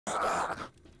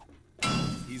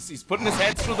He's putting his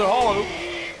head through the hole.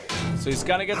 So he's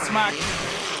gonna get smacked.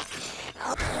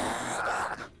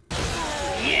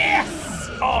 Yes!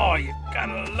 Oh, you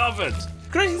gotta love it.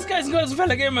 Greetings guys and girls and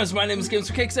fellow gamers, my name is Games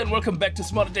for Kicks and welcome back to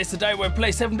Smarter Days to Die, where I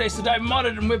play 7 Days to Die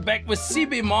modded, and we're back with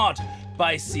CBMod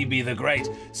by CB the Great.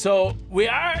 So we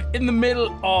are in the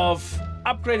middle of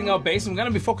upgrading our base, and we're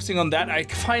going to be focusing on that. I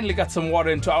finally got some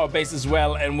water into our base as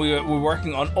well, and we're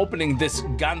working on opening this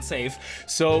gun safe.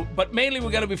 So, but mainly we're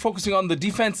going to be focusing on the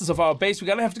defenses of our base. We're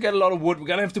going to have to get a lot of wood, we're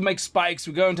going to have to make spikes,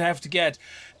 we're going to have to get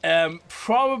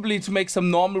probably to make some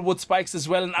normal wood spikes as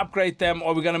well and upgrade them,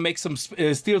 or we're going to make some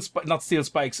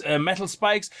metal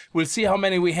spikes. We'll see how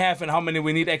many we have and how many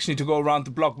we need actually to go around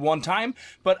the block one time.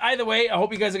 But either way, I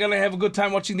hope you guys are going to have a good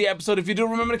time watching the episode. If you do,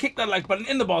 remember to kick that like button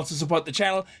in the balls to support the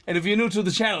channel. And if you're new to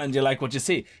the channel and you like what you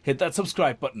see, hit that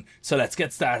subscribe button. So let's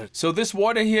get started. So this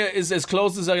water here is as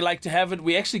close as I like to have it.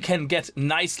 We actually can get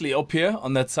nicely up here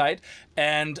on that side.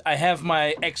 And I have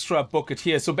my extra bucket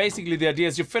here. So basically the idea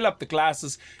is you fill up the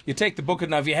glasses, you take the bucket.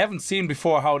 Now if you haven't seen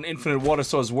before how an infinite water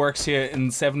source works here in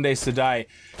 7 Days to Die,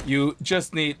 you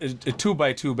just need a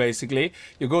 2x2 basically.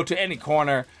 You go to any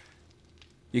corner,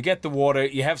 you get the water,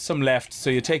 you have some left, so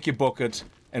you take your bucket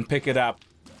and pick it up.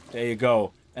 There you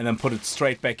go. And then put it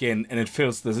straight back in, and it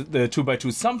fills the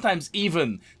 2x2. Sometimes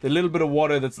even the little bit of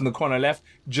water that's in the corner left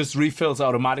just refills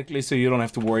automatically, so you don't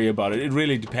have to worry about it. It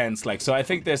really depends. Like, so I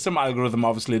think there's some algorithm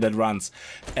obviously that runs,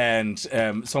 and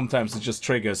sometimes it just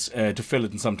triggers to fill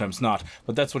it and sometimes not.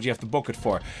 But that's what you have the bucket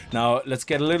for. Now let's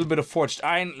get a little bit of forged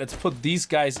iron. Let's put these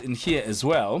guys in here as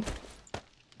well.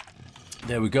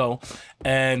 There we go.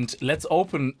 And let's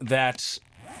open that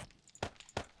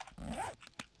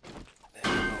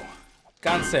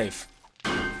gun safe.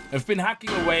 I've been hacking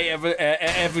away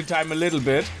every time a little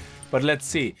bit, but let's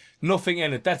see. Nothing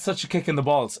in it. That's such a kick in the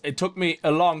balls. It took me a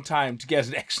long time to get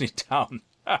it actually down.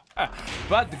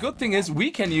 But the good thing is we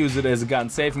can use it as a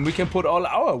gun safe, and we can put all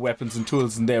our weapons and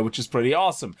tools in there, which is pretty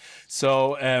awesome.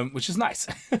 So, which is nice.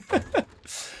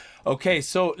 Okay,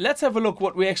 so let's have a look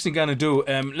what we're actually gonna do.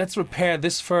 Let's repair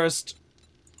this first.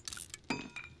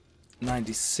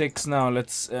 96 now.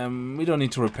 Let's we don't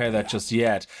need to repair that just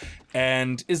yet.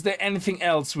 And is there anything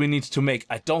else we need to make?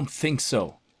 I don't think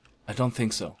so. I don't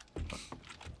think so.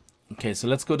 Okay, so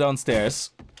let's go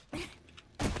downstairs.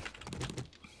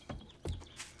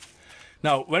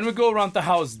 Now, when we go around the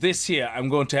house, this here I'm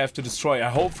going to have to destroy.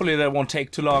 Hopefully that won't take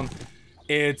too long.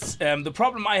 It's the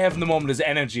problem I have in the moment is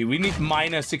energy. We need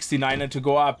minor 69er to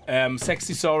go up.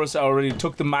 Sexysaurus already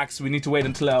took the max. We need to wait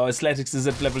until our athletics is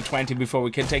at level 20 before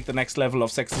we can take the next level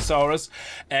of Sexysaurus.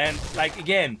 And like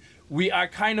again, we are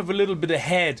kind of a little bit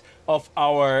ahead of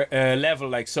our level,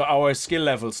 like so our skill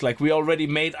levels. Like we already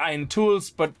made iron tools,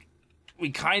 but we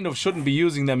kind of shouldn't be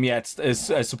using them yet, I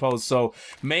suppose. So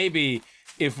maybe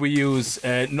if we use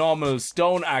normal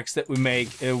stone axe that we make,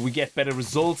 we get better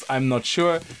results. I'm not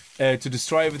sure, to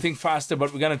destroy everything faster,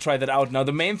 but we're gonna try that out. Now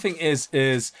the main thing is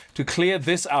to clear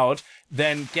this out,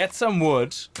 then get some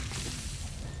wood.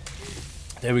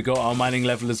 There we go, our mining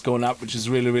level is going up, which is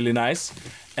really, really nice.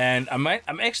 And I'm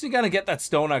actually gonna get that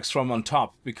stone axe from on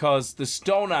top, because the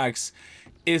stone axe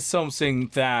is something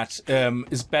that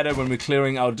is better when we're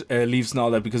clearing out leaves and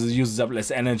all that, because it uses up less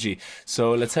energy.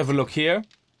 So let's have a look here.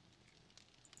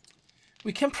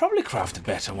 We can probably craft a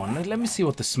better one. Let me see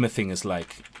what the smithing is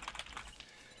like.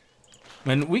 I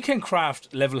mean, we can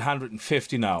craft level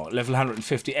 150 now. Level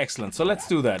 150, excellent. So let's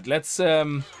do that. Let's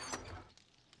we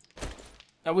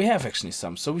have actually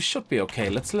some, so we should be okay.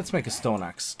 Let's make a stone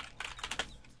axe.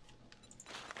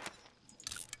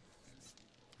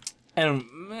 And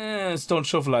stone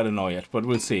shovel, I don't know yet, but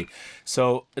we'll see.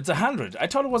 So it's 100. I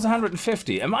thought it was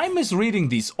 150. Am I misreading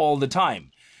these all the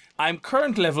time? I'm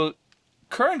current level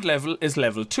is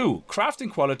level 2.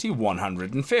 Crafting quality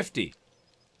 150.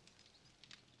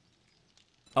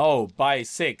 Oh, by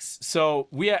 6. So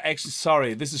we are actually,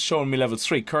 sorry, this is showing me level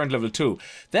 3, current level 2.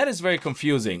 That is very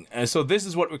confusing. So this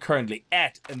is what we're currently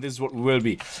at, and this is what we will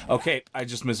be. Okay, I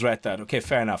just misread that. Okay,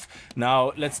 fair enough.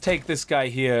 Now, let's take this guy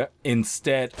here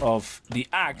instead of the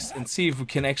axe and see if we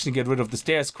can actually get rid of the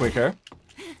stairs quicker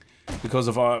because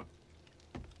of our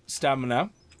stamina.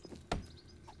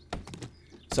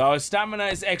 So our stamina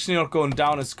is actually not going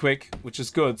down as quick, which is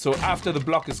good. So after the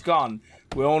block is gone,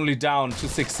 we're only down to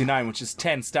 69, which is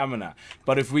 10 stamina.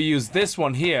 But if we use this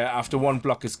one here after one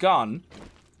block is gone...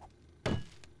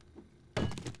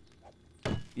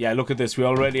 Yeah, look at this. We're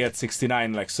already at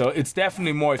 69. Like, so it's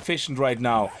definitely more efficient right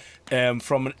now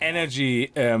from an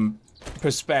energy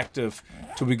perspective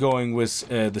to be going with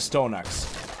the stone axe.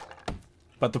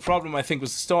 But the problem, I think,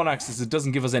 with the stone axe is it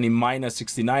doesn't give us any miner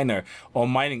 69er or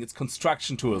mining. It's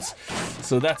construction tools.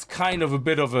 So that's kind of a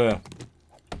bit of a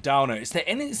downer. Is there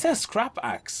a scrap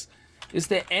axe? Is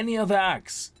there any other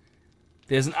axe?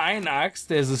 There's an iron axe.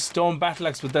 There's a stone battle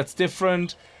axe, but that's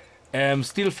different.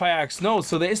 Steel fire axe, no.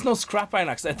 So there is no scrap iron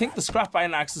axe. I think the scrap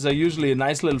iron axes are usually a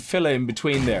nice little filler in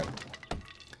between there.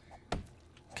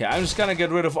 Okay, I'm just gonna get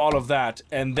rid of all of that,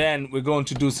 and then we're going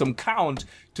to do some count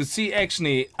to see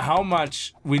actually how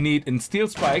much we need in steel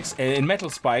spikes, in metal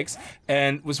spikes,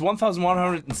 and with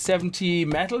 1,170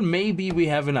 metal, maybe we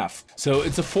have enough. So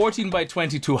it's a 14 by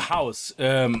 22 house.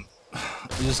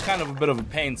 It's kind of a bit of a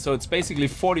pain. So it's basically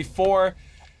 44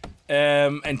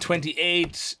 and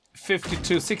 28.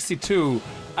 52, 62.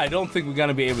 I don't think we're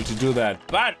gonna be able to do that,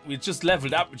 but we just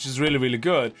leveled up, which is really, really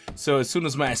good. So as soon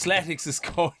as my athletics is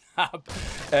going up,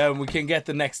 we can get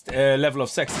the next level of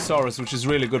Sexosaurus, which is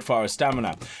really good for our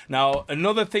stamina. Now,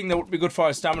 another thing that would be good for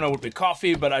our stamina would be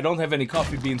coffee, but I don't have any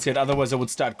coffee beans yet, otherwise I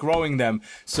would start growing them.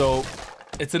 So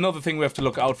it's another thing we have to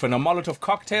look out for. Now, Molotov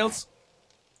cocktails,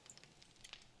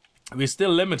 we're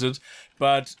still limited,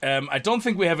 but I don't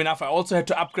think we have enough. I also had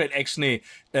to upgrade actually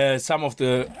some of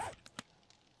the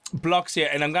blocks here,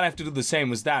 and I'm gonna have to do the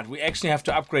same as that. We actually have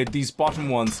to upgrade these bottom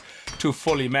ones to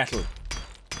fully metal.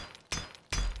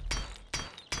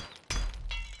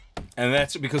 And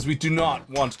that's because we do not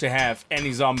want to have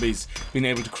any zombies being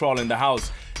able to crawl in the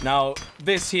house. Now,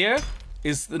 this here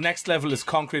is the next level is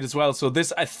concrete as well. So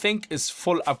this, I think, is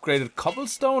full upgraded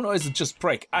cobblestone, or is it just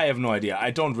brick? I have no idea.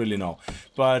 I don't really know.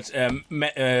 But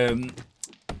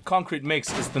concrete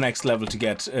mix is the next level to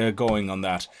get going on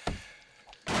that.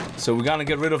 So we're gonna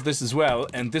get rid of this as well.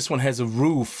 And this one has a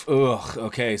roof. Ugh,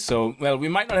 okay. So, well, we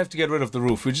might not have to get rid of the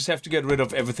roof. We just have to get rid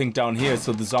of everything down here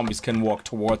so the zombies can walk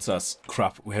towards us.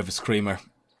 Crap, we have a screamer.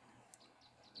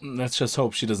 Let's just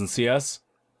hope she doesn't see us.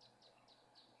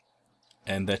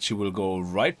 And that she will go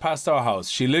right past our house.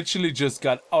 She literally just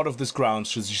got out of this ground.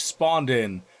 She spawned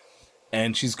in.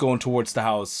 And she's going towards the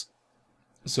house.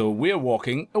 So we're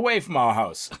walking away from our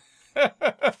house.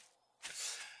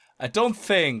 I don't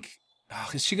think... Oh,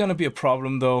 is she gonna be a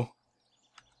problem, though?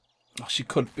 Oh, she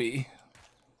could be.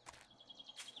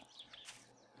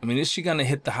 I mean, is she gonna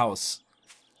hit the house?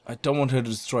 I don't want her to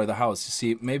destroy the house. You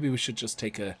see, maybe we should just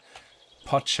take a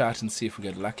pot shot and see if we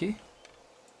get lucky.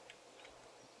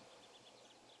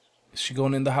 Is she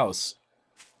going in the house?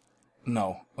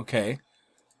 No. Okay.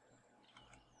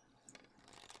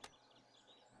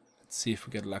 Let's see if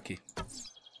we get lucky.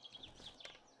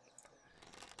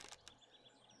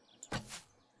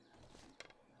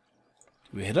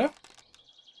 Did we hit her?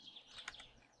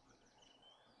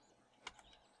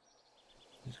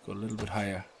 Let's go a little bit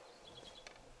higher.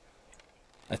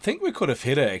 I think we could have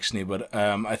hit her actually, but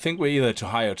I think we're either too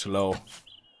high or too low.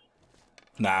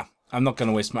 Nah. I'm not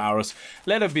gonna waste my arrows.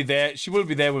 Let her be there. She will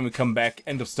be there when we come back.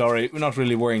 End of story. We're not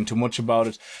really worrying too much about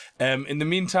it. In the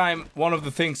meantime, one of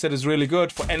the things that is really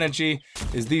good for energy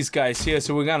is these guys here.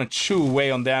 So we're gonna chew away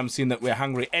on them, seeing that we're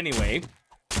hungry anyway.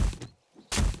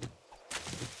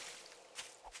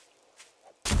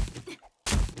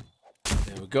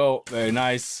 There we go. Very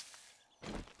nice.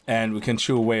 And we can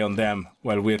chew away on them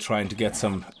while we're trying to get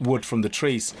some wood from the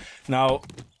trees. Now...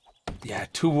 yeah,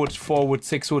 2 wood, 4 wood,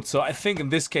 6 wood. So I think in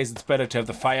this case it's better to have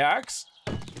the fire axe.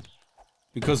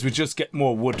 Because we just get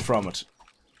more wood from it.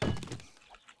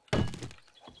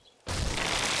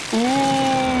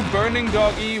 Ooh, burning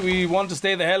doggy. We want to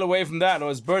stay the hell away from that.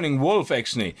 Or it's burning wolf,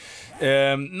 actually.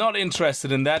 Not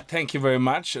interested in that. Thank you very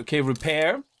much. Okay,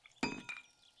 repair.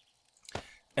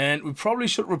 And we probably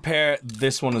should repair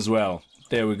this one as well.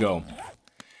 There we go.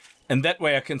 And that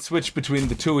way I can switch between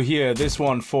the two here. This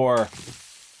one for...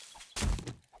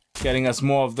 getting us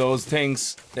more of those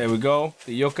things. There we go.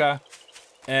 The yucca.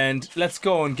 And let's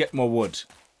go and get more wood.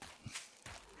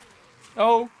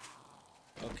 Oh.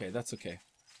 Okay, that's okay.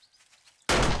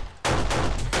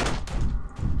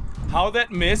 How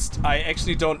that missed, I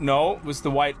actually don't know. Was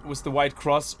the white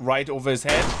cross right over his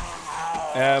head?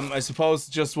 I suppose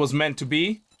it just was meant to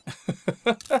be.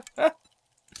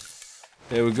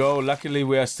 There we go. Luckily,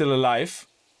 we are still alive.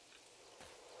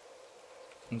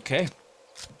 Okay.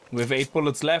 We have 8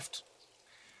 bullets left.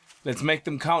 Let's make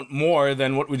them count more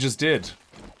than what we just did.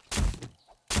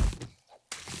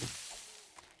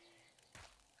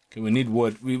 Okay, we need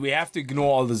wood. We have to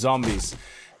ignore all the zombies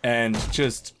and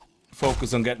just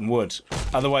focus on getting wood.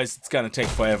 Otherwise, it's gonna take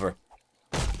forever.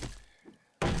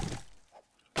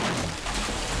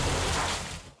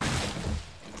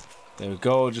 There we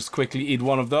go. Just quickly eat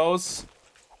one of those.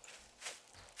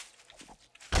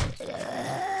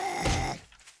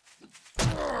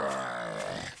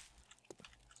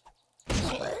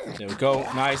 There we go.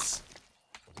 Nice.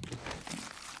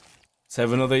 Let's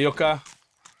have another yucca.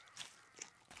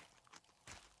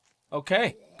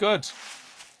 Okay, good.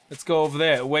 Let's go over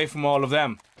there, away from all of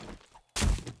them.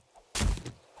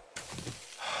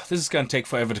 This is gonna take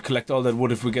forever to collect all that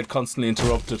wood if we get constantly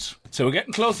interrupted. So we're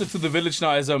getting closer to the village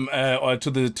now, as I'm, or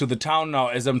to the town now,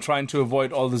 as I'm trying to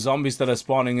avoid all the zombies that are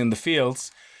spawning in the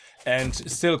fields, and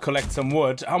still collect some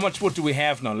wood. How much wood do we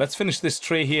have now? Let's finish this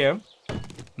tree here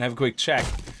and have a quick check.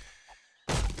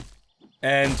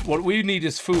 And what we need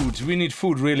is food. We need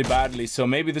food really badly. So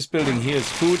maybe this building here is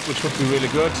food, which would be really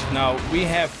good. Now we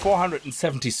have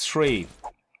 473.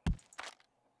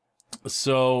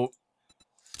 So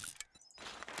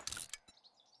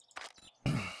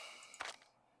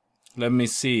let me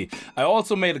see. I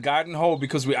also made a garden hole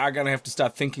because we are gonna have to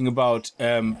start thinking about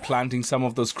planting some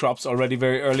of those crops already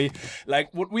very early.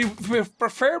 Like what we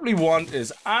preferably want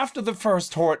is after the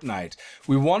first horde night,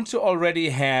 we want to already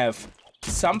have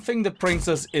something that brings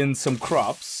us in some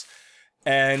crops,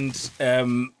 and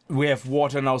we have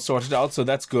water now sorted out, so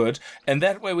that's good. And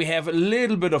that way we have a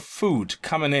little bit of food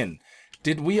coming in.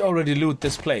 Did we already loot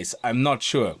this place? I'm not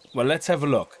sure. Well, let's have a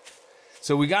look.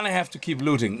 So we're gonna have to keep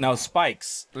looting. Now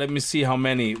spikes, let me see how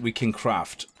many we can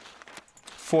craft.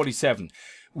 47.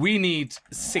 We need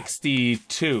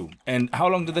 62. And how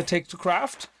long did they take to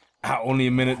craft? Only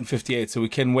 1 minute and 58, so we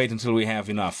can wait until we have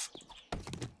enough.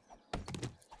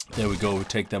 There we go, we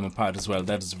take them apart as well.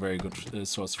 That is a very good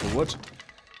source for wood.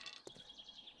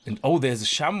 And oh, there's a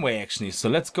shamway actually, so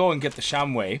let's go and get the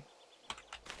shamway.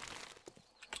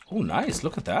 Oh, nice,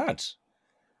 look at that.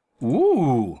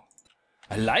 Ooh,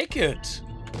 I like it.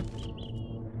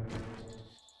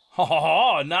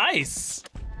 Oh, nice.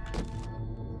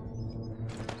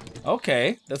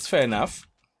 Okay, that's fair enough.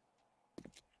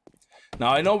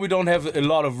 Now, I know we don't have a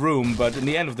lot of room, but in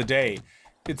the end of the day,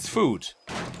 it's food.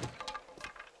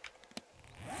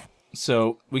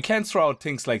 So, we can't throw out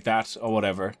things like that or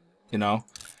whatever, you know.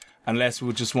 Unless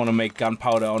we just want to make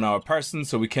gunpowder on our person,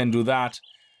 so we can do that.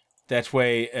 That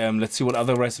way, let's see what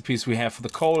other recipes we have for the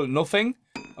coal. Nothing?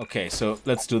 Okay, so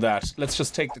let's do that. Let's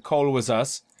just take the coal with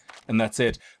us, and that's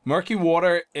it. Murky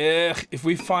water, if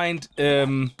we find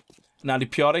an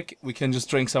antibiotic, we can just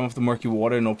drink some of the murky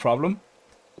water, no problem.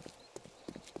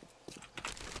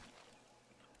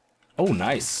 Oh,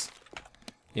 nice.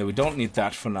 Yeah, we don't need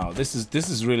that for now. This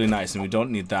is really nice, and we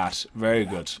don't need that. Very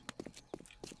good.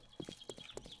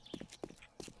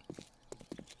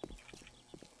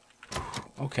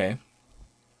 Okay.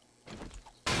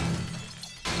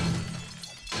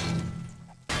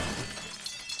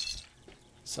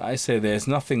 So I say there's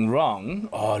nothing wrong.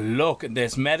 Oh, look, and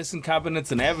there's medicine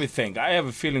cabinets and everything. I have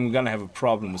a feeling we're gonna have a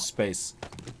problem with space.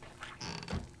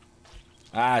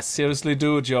 Ah, seriously,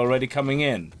 dude, you're already coming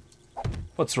in.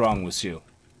 What's wrong with you?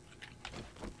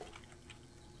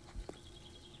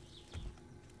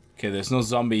 Okay, there's no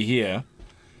zombie here.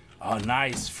 Oh,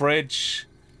 nice. Fridge.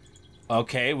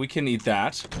 Okay, we can eat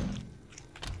that.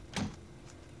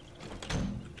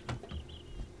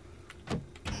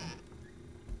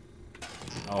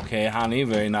 Okay, honey,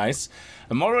 very nice.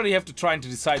 I'm already have to try to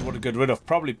decide what to get rid of.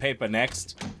 Probably paper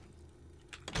next.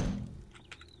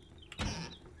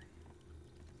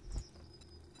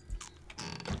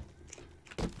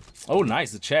 Oh,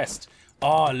 nice, the chest.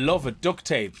 Oh, I love it. Duct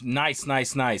tape. Nice,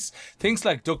 nice, nice. Things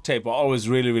like duct tape are always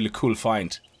really, really cool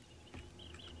find.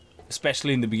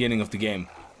 Especially in the beginning of the game.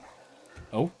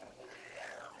 Oh.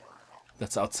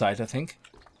 That's outside, I think.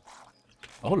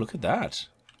 Oh, look at that.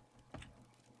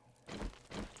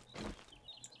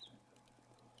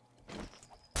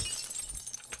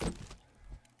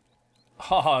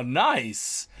 Oh,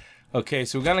 nice. Okay,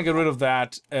 so we're gonna get rid of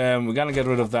that. We're gonna get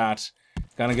rid of that.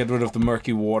 Gonna get rid of the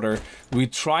murky water. We're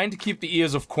trying to keep the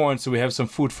ears of corn so we have some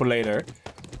food for later.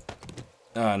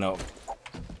 No.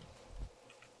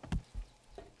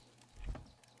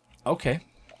 Okay.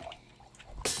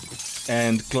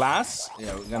 And glass.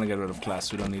 Yeah, we're gonna get rid of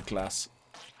glass. We don't need glass.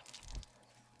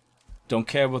 Don't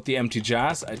care about the empty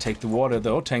jars. I take the water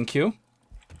though. Thank you.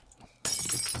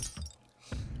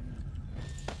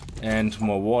 And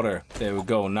more water. There we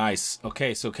go. Nice.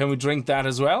 Okay, so can we drink that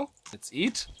as well? Let's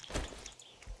eat.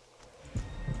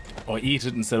 Or eat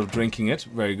it instead of drinking it.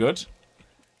 Very good.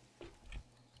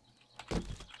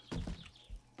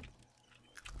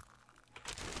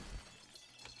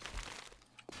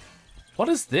 What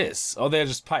is this? Oh, they're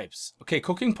just pipes. Okay,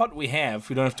 cooking pot we have.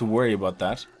 We don't have to worry about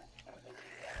that.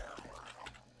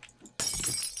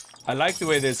 I like the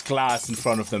way there's glass in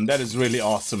front of them. That is really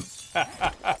awesome.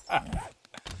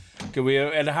 Okay, we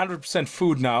are at 100%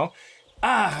 food now.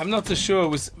 I'm not so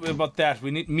sure about that. We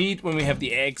need meat when we have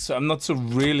the eggs, so I'm not so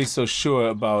really so sure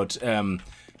about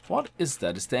What is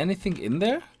that? Is there anything in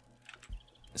there?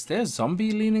 Is there a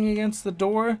zombie leaning against the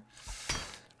door?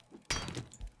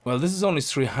 Well, this is only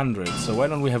 300, so why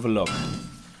don't we have a look?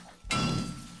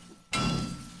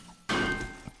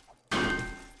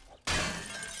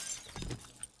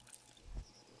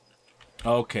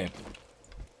 Okay.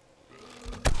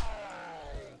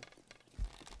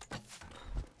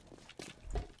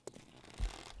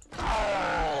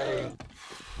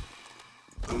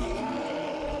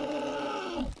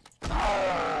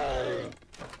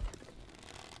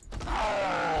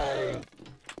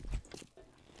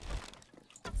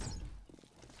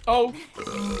 Oh!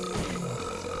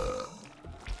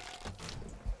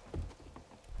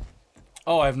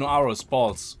 Oh, I have no arrows,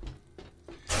 balls.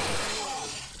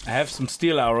 I have some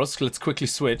steel arrows, let's quickly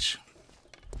switch.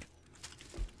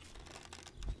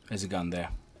 There's a gun there.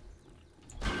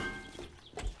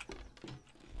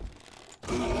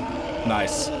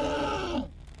 Nice.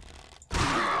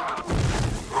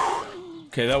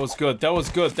 Okay, that was good, that was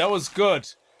good, that was good.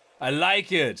 I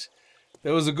like it.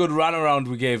 That was a good runaround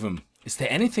we gave him. Is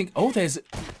there anything? Oh, there's...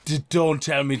 Don't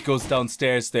tell me it goes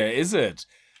downstairs there, is it?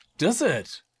 Does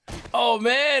it? Oh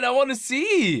man, I want to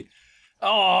see.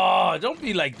 Oh, don't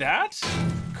be like that.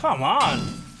 Come on.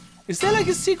 Is there like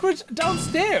a secret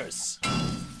downstairs?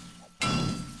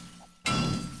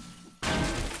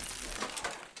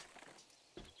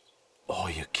 Oh,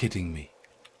 you're kidding me.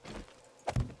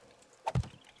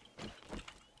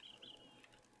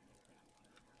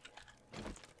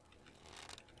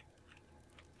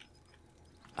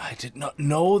 I did not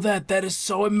know that. That is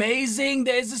so amazing.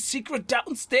 There is a secret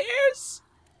downstairs.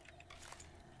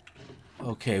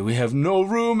 Okay, we have no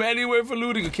room anywhere for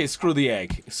looting. Okay, screw the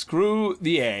egg. Screw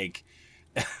the egg.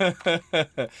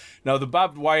 Now the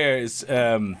barbed wire is...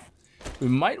 we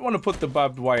might want to put the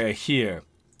barbed wire here.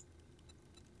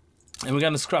 And we're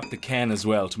going to scrap the can as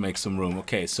well to make some room.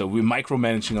 Okay, so we're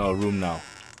micromanaging our room now.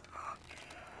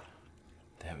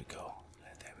 There we go.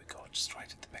 There we go. Just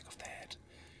right at the back of the head.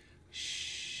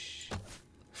 Shh.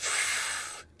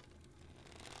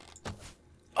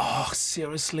 Oh,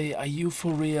 seriously? Are you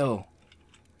for real?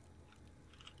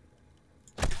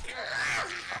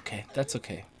 Okay, that's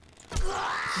okay.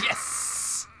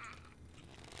 Yes!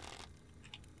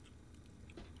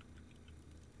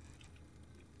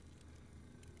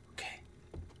 Okay,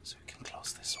 so we can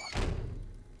close this one.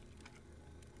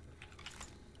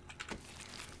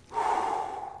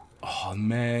 Oh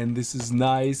man, this is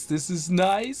nice, this is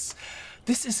nice.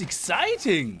 This is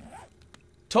exciting!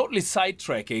 Totally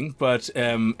sidetracking, but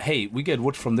hey, we get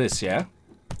wood from this, yeah?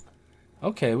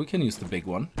 Okay, we can use the big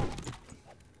one.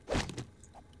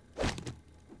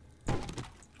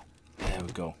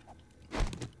 Go.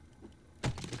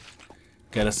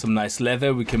 Get us some nice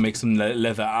leather. We can make some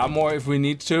leather armor if we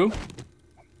need to.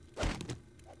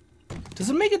 Does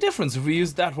it make a difference if we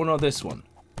use that one or this one?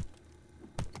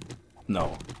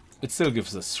 No. It still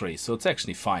gives us 3, so it's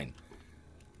actually fine.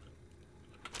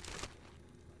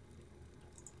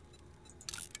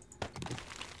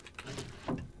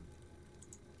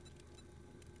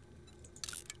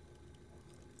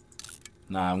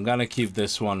 Nah, I'm gonna keep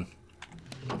this one.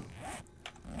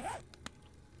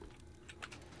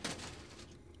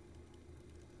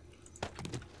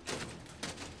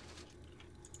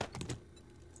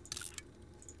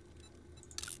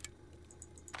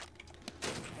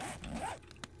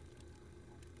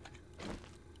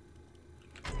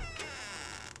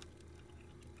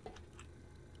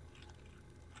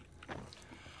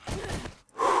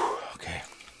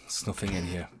 Nothing in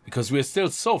here because we're still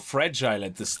so fragile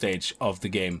at this stage of the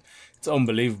game. It's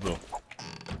unbelievable.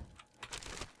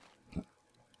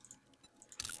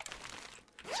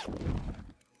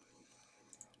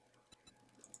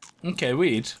 Okay, we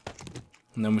eat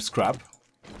and then we scrap.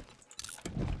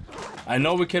 I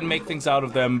know we can make things out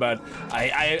of them, but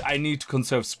I need to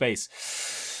conserve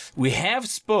space. We have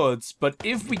spuds, but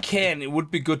if we can, it would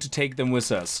be good to take them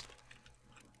with us.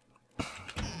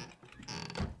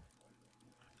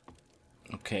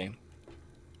 Okay.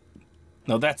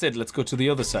 Now that's it. Let's go to the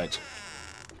other side.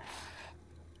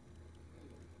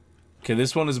 Okay,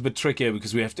 this one is a bit trickier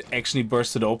because we have to actually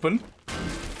burst it open.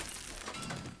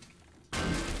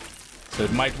 So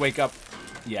it might wake up.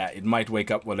 Yeah, it might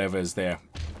wake up whatever is there.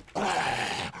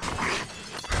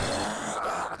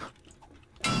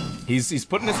 He's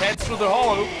putting his head through the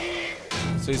hole.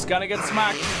 So he's gonna get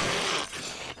smacked.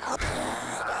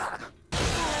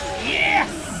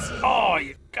 Yes! Oh,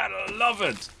 you gotta love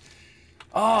it.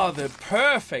 Oh, the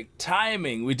perfect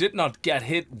timing. We did not get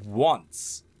hit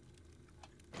once.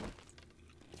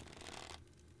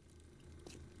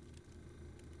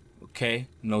 Okay,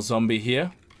 no zombie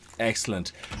here.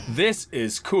 Excellent. This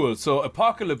is cool. So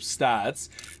apocalypse starts.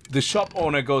 The shop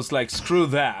owner goes like, screw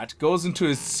that. Goes into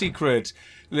his secret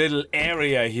little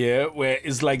area here where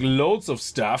is like loads of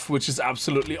stuff, which is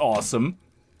absolutely awesome.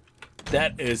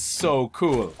 That is so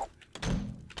cool.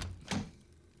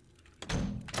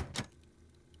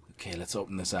 Okay, let's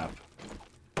open this up.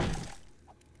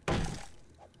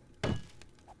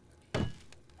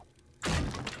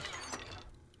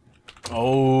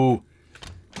 Oh,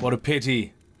 what a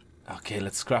pity. Okay,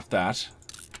 let's scrap that.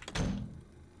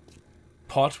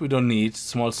 Pot we don't need.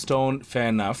 Small stone, fair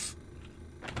enough.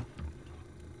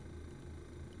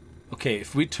 Okay,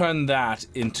 if we turn that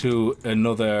into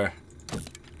another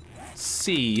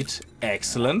seed,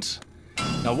 excellent.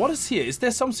 Now what is here? Is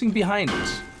there something behind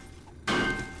it?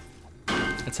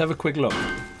 Let's have a quick look.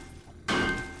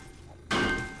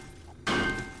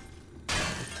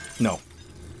 No.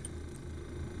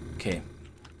 Okay.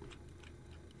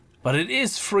 But it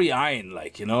is free iron,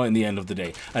 like, you know, in the end of the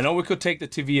day. I know we could take the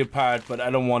TV apart, but I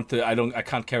don't want to, I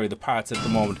can't carry the parts at the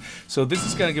moment. So this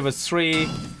is gonna give us 3,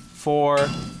 4,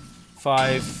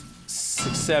 5,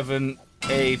 6, 7,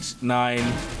 8,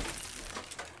 9,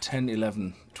 10,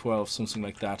 11, 12, something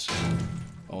like that.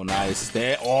 Oh, nice.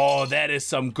 There. Oh, that is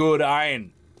some good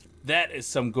iron. That is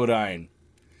some good iron.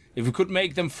 If we could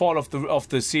make them fall off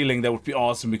the ceiling, that would be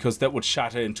awesome, because that would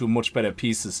shatter into much better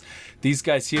pieces. These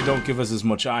guys here don't give us as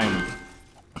much iron.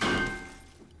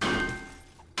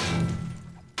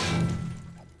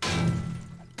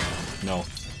 No.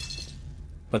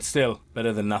 But still,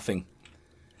 better than nothing.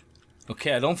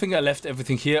 Okay, I don't think I left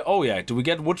everything here. Oh yeah, do we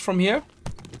get wood from here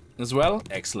as well?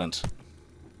 Excellent.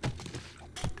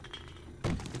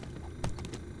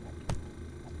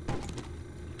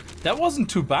 That wasn't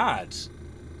too bad.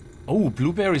 Oh,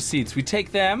 blueberry seeds. We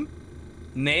take them.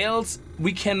 Nails.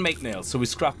 We can make nails, so we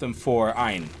scrap them for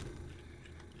iron.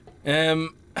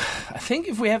 I think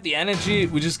if we have the energy,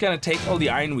 we're just gonna take all the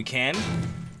iron we can.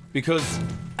 Because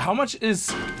how much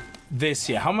is this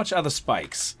here? How much are the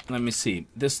spikes? Let me see.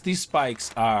 These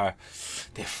spikes are...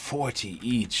 they're 40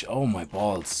 each. Oh my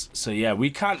balls. So yeah,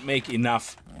 we can't make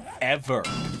enough ever.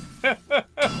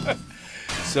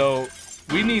 So...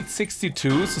 we need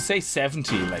 62, so say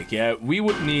 70, like, yeah, we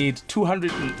would need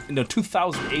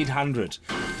 2,800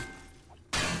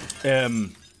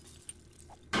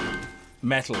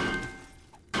 metal.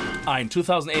 Iron,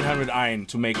 2,800 iron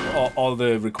to make all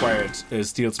the required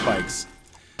steel spikes.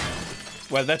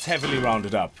 Well, that's heavily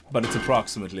rounded up, but it's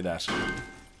approximately that.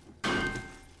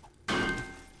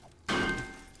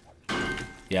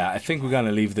 Yeah, I think we're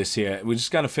gonna leave this here. We're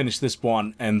just gonna finish this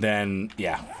one, and then,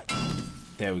 yeah.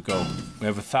 There we go. We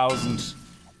have 1,000.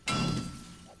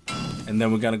 And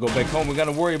then we're gonna go back home. We're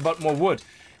gonna worry about more wood.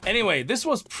 Anyway, this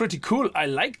was pretty cool. I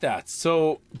like that.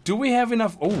 So, do we have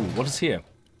enough... oh, what is here?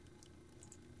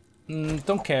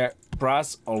 Don't care.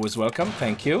 Brass, always welcome.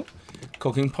 Thank you.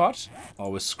 Cooking pot,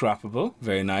 always scrappable.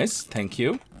 Very nice. Thank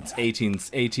you. It's 18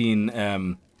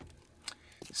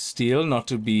 steel, not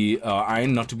to be...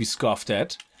 iron, not to be scoffed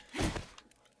at.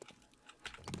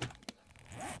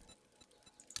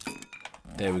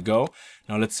 There we go.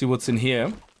 Now let's see what's in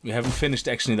here. We haven't finished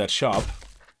actually that shop.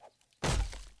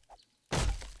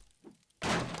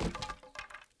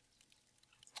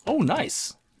 Oh,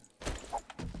 nice.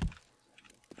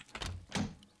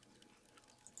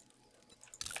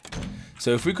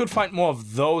 So if we could find more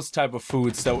of those type of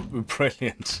foods, that would be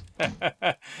brilliant.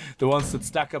 The ones that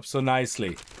stack up so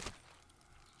nicely.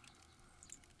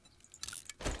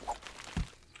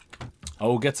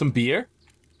 Oh, get some beer.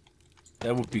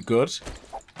 That would be good.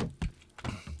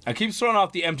 I keep throwing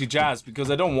out the empty jars because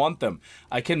I don't want them.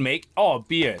 I can make... oh,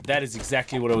 beer. That is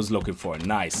exactly what I was looking for.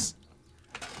 Nice.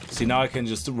 See, now I can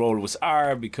just roll with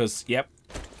R because... yep.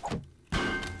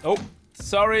 Oh,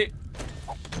 sorry.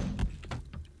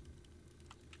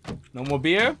 No more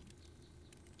beer?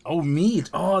 Oh, meat.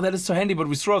 Oh, that is so handy, but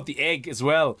we throw out the egg as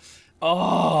well.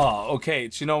 Oh, okay.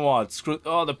 Do you know what? Screw...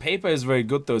 oh, the paper is very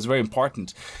good, though. It's very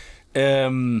important.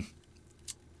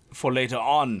 For later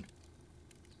on.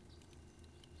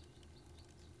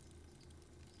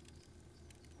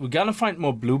 We're gonna find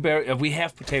more blueberry. We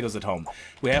have potatoes at home.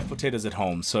 We have potatoes at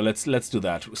home, so let's do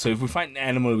that. So if we find an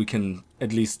animal, we can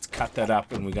at least cut that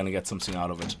up, and we're gonna get something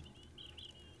out of it.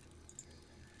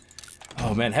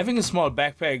 Oh man, having a small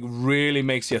backpack really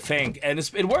makes you think, and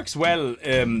it works well,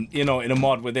 you know, in a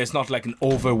mod where there's not like an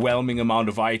overwhelming amount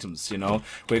of items, you know,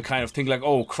 where you kind of think like,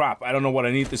 oh crap, I don't know what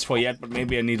I need this for yet, but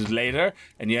maybe I need it later,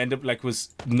 and you end up like with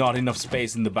not enough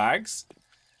space in the bags.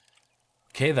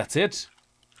 Okay, that's it.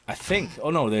 I think.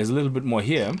 Oh no, there's a little bit more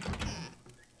here.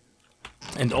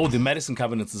 And oh, the medicine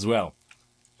cabinets as well.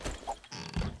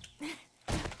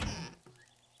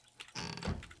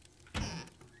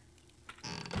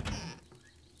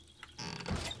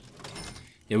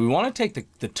 Yeah, we want to take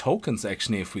the tokens,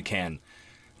 actually, if we can.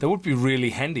 That would be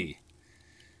really handy.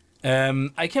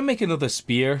 I can make another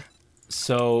spear,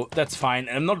 so that's fine.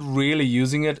 And I'm not really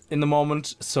using it in the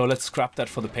moment, so let's scrap that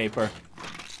for the paper.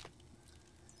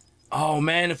 Oh,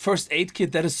 man, a first aid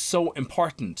kit, that is so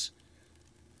important.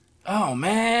 Oh,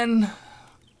 man.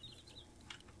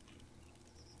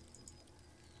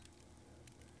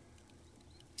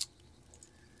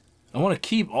 I want to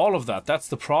keep all of that, that's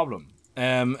the problem.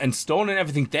 And stone and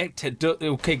everything,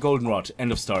 okay, goldenrod,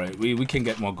 end of story. We can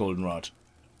get more goldenrod.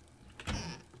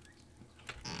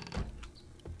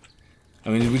 I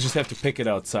mean, we just have to pick it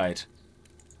outside.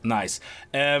 Nice.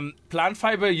 Plant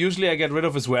fiber, usually I get rid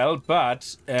of as well,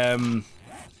 but... yeah,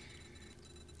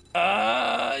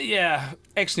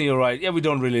 actually you're right. Yeah, we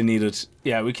don't really need it.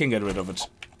 Yeah, we can get rid of it.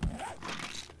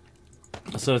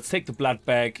 So let's take the blood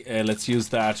bag, let's use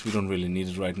that. We don't really need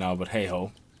it right now, but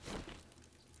hey-ho.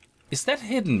 Is that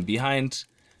hidden behind...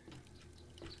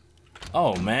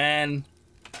 Oh, man.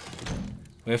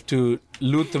 We have to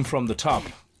loot them from the top.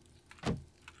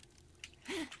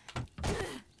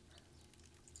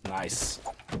 Nice.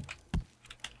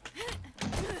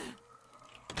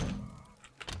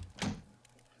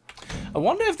 I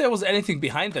wonder if there was anything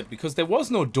behind that, because there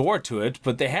was no door to it,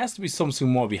 but there has to be something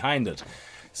more behind it.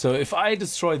 So if I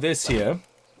destroy this here,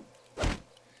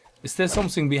 is there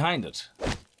something behind it?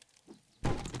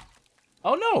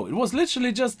 Oh no, it was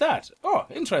literally just that. Oh,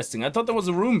 interesting. I thought there was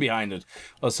a room behind it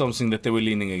or something that they were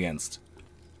leaning against.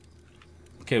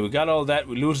 Okay, we got all that.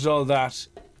 We looted all that.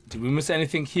 Did we miss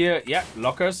anything here? Yeah,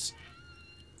 lockers.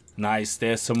 Nice,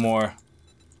 there's some more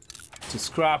to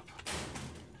scrap.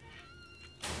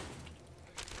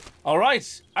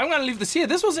 Alright, I'm gonna leave this here.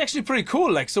 This was actually pretty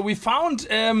cool. Like, so we found,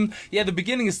 yeah, the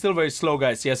beginning is still very slow,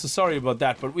 guys. Yeah, so sorry about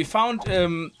that. But we found, I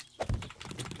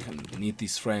need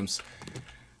these frames.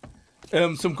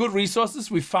 Some good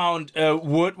resources. We found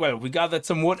wood. Well, we gathered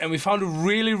some wood and we found a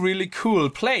really, really cool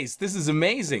place. This is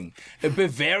amazing. A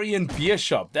Bavarian beer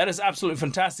shop. That is absolutely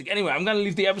fantastic. Anyway, I'm going to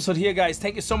leave the episode here, guys.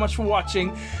 Thank you so much for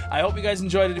watching. I hope you guys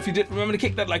enjoyed it. If you did, remember to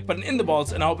kick that like button in the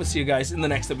balls. And I hope to see you guys in the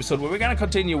next episode where we're going to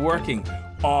continue working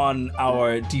on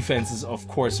our defenses, of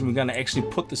course. And we're going to actually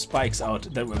put the spikes out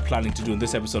that we're planning to do in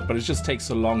this episode. But it just takes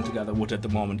so long to gather wood at the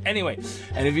moment. Anyway,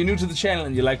 and if you're new to the channel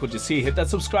and you like what you see, hit that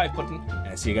subscribe button. And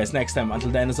I'll see you guys next time.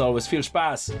 Until then, as always, Viel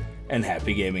Spaß and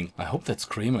happy gaming. I hope that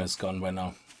screamer is gone by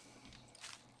now.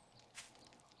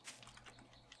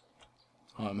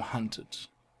 Oh, I'm hunted.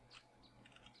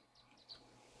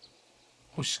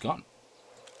 Oh, she's gone.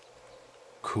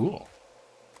 Cool.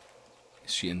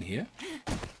 Is she in here?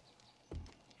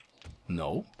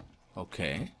 No.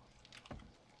 Okay.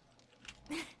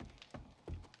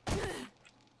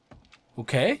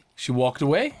 Okay, she walked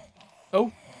away.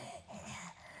 Oh.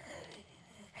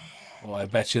 Oh, I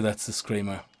bet you that's the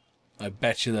screamer. I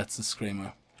bet you that's the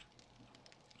screamer.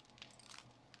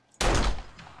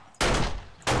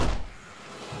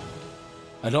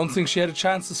 I don't think she had a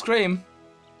chance to scream.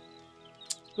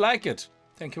 Like it.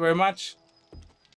 Thank you very much.